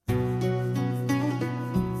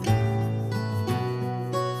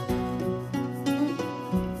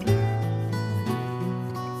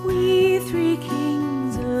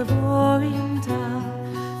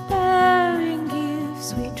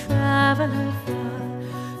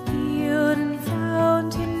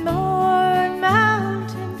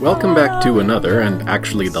Welcome back to another, and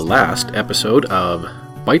actually the last, episode of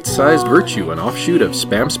Bite-Sized Virtue, an offshoot of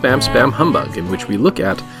Spam, Spam, Spam Humbug, in which we look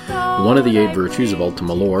at one of the 8 virtues of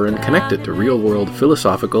Ultima Lore and connect it to real-world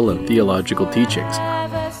philosophical and theological teachings.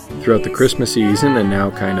 Throughout the Christmas season, and now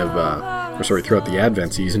throughout the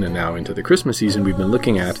Advent season and now into the Christmas season, we've been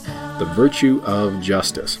looking at the virtue of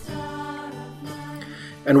justice.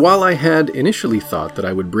 And while I had initially thought that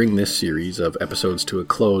I would bring this series of episodes to a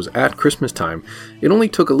close at Christmas time, it only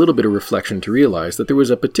took a little bit of reflection to realize that there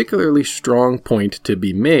was a particularly strong point to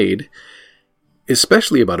be made,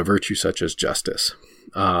 especially about a virtue such as justice,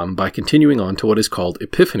 by continuing on to what is called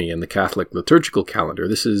Epiphany in the Catholic liturgical calendar.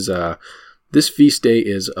 This feast day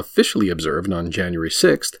is officially observed on January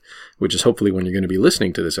 6th, which is hopefully when you're going to be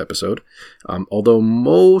listening to this episode, although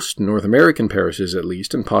most North American parishes at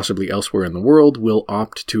least, and possibly elsewhere in the world, will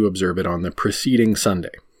opt to observe it on the preceding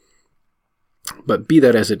Sunday. But be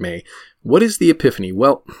that as it may, what is the Epiphany?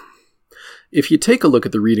 Well, if you take a look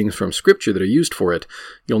at the readings from Scripture that are used for it,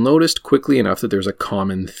 you'll notice quickly enough that there's a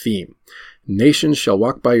common theme. Nations shall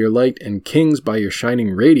walk by your light, and kings by your shining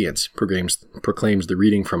radiance, proclaims the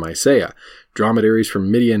reading from Isaiah. Dromedaries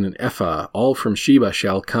from Midian and Ephah, all from Sheba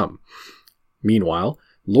shall come. Meanwhile,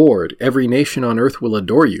 Lord, every nation on earth will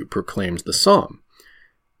adore you, proclaims the psalm.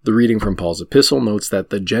 The reading from Paul's epistle notes that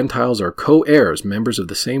the Gentiles are co-heirs, members of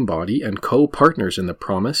the same body, and co-partners in the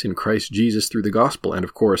promise in Christ Jesus through the gospel. And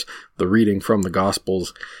of course, the reading from the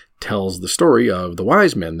Gospels tells the story of the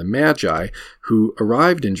wise men, the Magi, who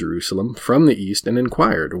arrived in Jerusalem from the east and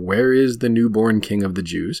inquired, "Where is the newborn King of the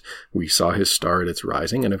Jews? We saw his star at its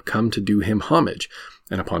rising and have come to do him homage."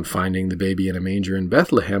 And upon finding the baby in a manger in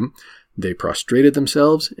Bethlehem, they prostrated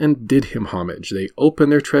themselves and did him homage. They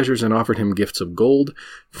opened their treasures and offered him gifts of gold,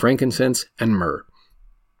 frankincense, and myrrh.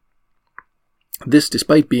 This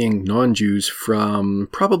despite being non-Jews from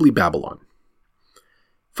probably Babylon.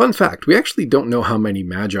 Fun fact, we actually don't know how many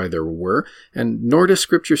magi there were, and nor does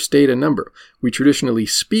Scripture state a number. We traditionally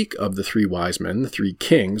speak of the 3 wise men, the 3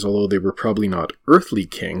 kings, although they were probably not earthly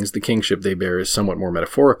kings. The kingship they bear is somewhat more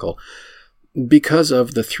metaphorical, because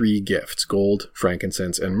of the 3 gifts, gold,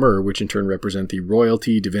 frankincense, and myrrh, which in turn represent the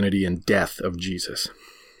royalty, divinity, and death of Jesus.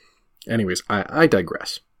 Anyways, I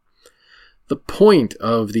digress. The point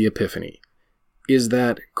of the Epiphany is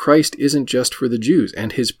that Christ isn't just for the Jews,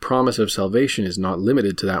 and his promise of salvation is not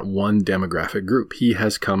limited to that one demographic group. He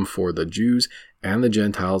has come for the Jews and the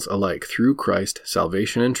Gentiles alike. Through Christ,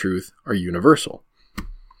 salvation and truth are universal.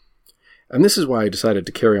 And this is why I decided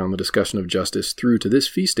to carry on the discussion of justice through to this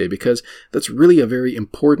feast day, because that's really a very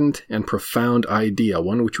important and profound idea,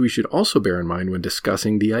 one which we should also bear in mind when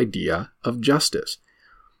discussing the idea of justice.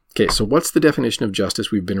 Okay, so what's the definition of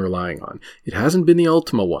justice we've been relying on? It hasn't been the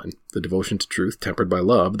ultima one, the devotion to truth tempered by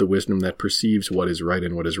love, the wisdom that perceives what is right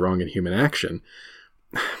and what is wrong in human action.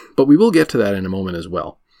 But we will get to that in a moment as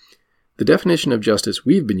well. The definition of justice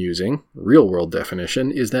we've been using, real-world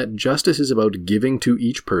definition, is that justice is about giving to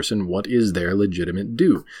each person what is their legitimate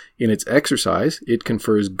due. In its exercise, it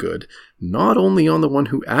confers good, not only on the one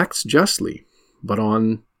who acts justly, but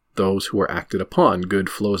on those who are acted upon. Good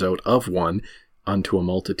flows out of one unto a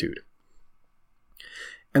multitude.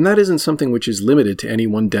 And that isn't something which is limited to any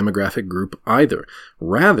one demographic group either.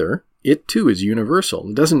 Rather, it too is universal.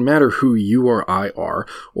 It doesn't matter who you or I are,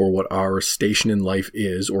 or what our station in life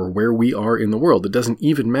is, or where we are in the world. It doesn't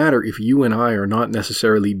even matter if you and I are not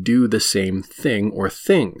necessarily due the same thing or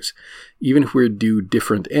things. Even if we're due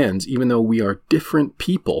different ends, even though we are different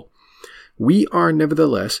people, we are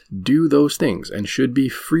nevertheless due those things and should be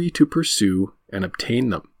free to pursue and obtain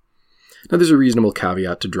them. Now, there's a reasonable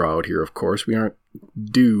caveat to draw out here, of course. We aren't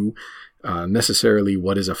due necessarily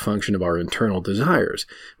what is a function of our internal desires.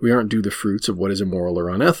 We aren't due the fruits of what is immoral or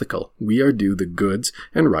unethical. We are due the goods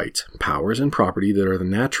and rights, powers and property that are the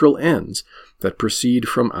natural ends that proceed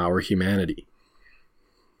from our humanity.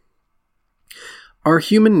 Our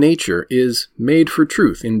human nature is made for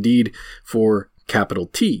truth, indeed for capital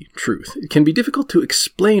T, truth. It can be difficult to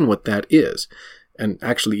explain what that is, and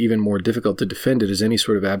actually even more difficult to defend it as any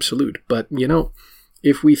sort of absolute. But,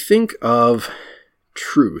 if we think of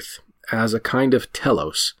truth as a kind of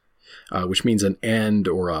telos, which means an end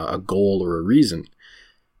or a goal or a reason,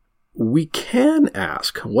 we can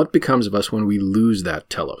ask what becomes of us when we lose that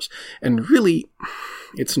telos. And really,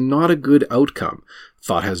 it's not a good outcome.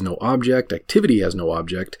 Thought has no object, activity has no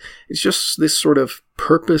object. It's just this sort of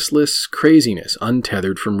purposeless craziness,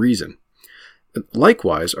 untethered from reason.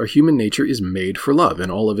 Likewise, our human nature is made for love in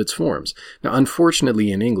all of its forms. Now, unfortunately,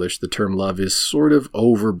 in English, the term love is sort of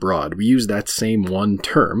overbroad. We use that same one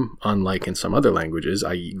term, unlike in some other languages,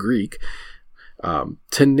 i.e. Greek,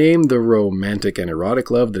 to name the romantic and erotic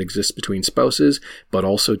love that exists between spouses, but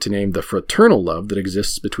also to name the fraternal love that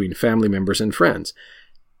exists between family members and friends.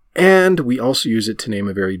 And we also use it to name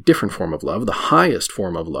a very different form of love, the highest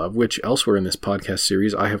form of love, which elsewhere in this podcast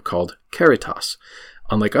series I have called caritas.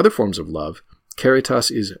 Unlike other forms of love,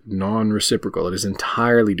 caritas is non-reciprocal. It is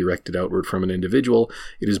entirely directed outward from an individual.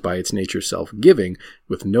 It is by its nature self-giving,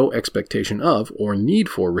 with no expectation of or need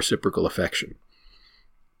for reciprocal affection.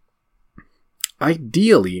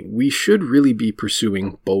 Ideally, we should really be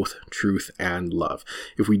pursuing both truth and love.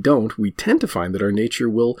 If we don't, we tend to find that our nature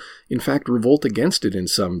will, in fact, revolt against it in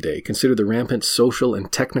some day. Consider the rampant social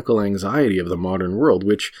and technical anxiety of the modern world,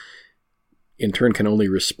 which in turn can only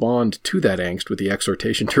respond to that angst with the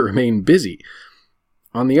exhortation to remain busy.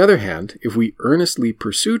 On the other hand, if we earnestly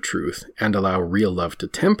pursue truth and allow real love to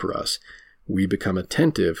temper us, we become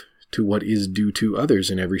attentive to what is due to others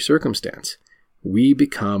in every circumstance. We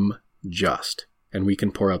become just, and we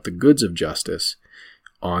can pour out the goods of justice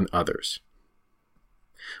on others.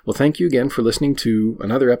 Well, thank you again for listening to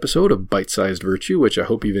another episode of Bite-Sized Virtue, which I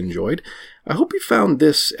hope you've enjoyed. I hope you found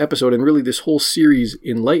this episode and really this whole series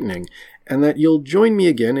enlightening, and that you'll join me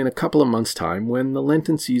again in a couple of months' time when the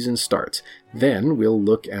Lenten season starts. Then we'll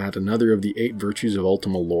look at another of the 8 virtues of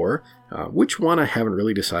Ultima Lore, which one I haven't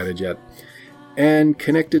really decided yet, and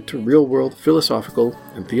connect it to real-world philosophical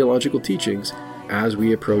and theological teachings as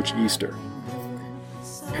we approach Easter.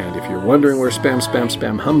 And if you're wondering where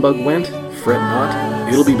Spam Humbug went, fret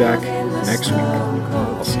not, it'll be back next week.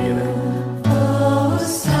 I'll see you then.